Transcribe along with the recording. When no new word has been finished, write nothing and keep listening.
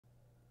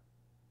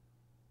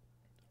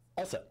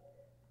All set.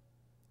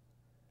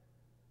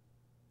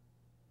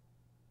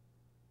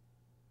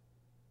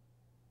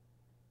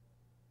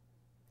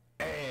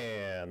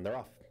 And they're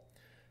off.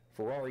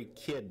 Ferrari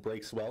Kid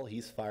breaks well.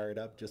 He's fired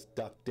up, just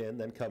ducked in.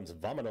 Then comes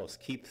Vamonos.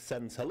 Keith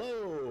sends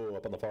hello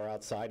up on the far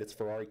outside. It's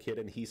Ferrari Kid,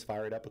 and he's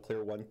fired up. A clear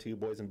 1-2,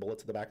 boys and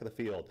bullets at the back of the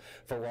field.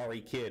 Ferrari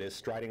Kid is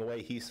striding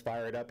away. He's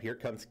fired up. Here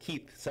comes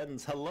Keith,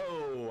 sends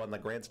hello on the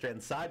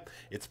grandstand side.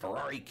 It's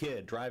Ferrari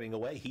Kid driving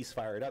away. He's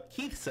fired up.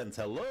 Keith sends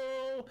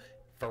hello.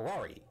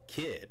 Ferrari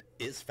Kid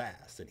is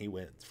fast, and he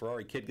wins.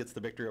 Ferrari Kid gets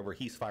the victory over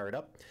He's Fired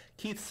Up.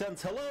 Keith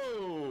sends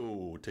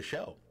hello to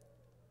show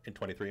in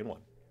 23-1.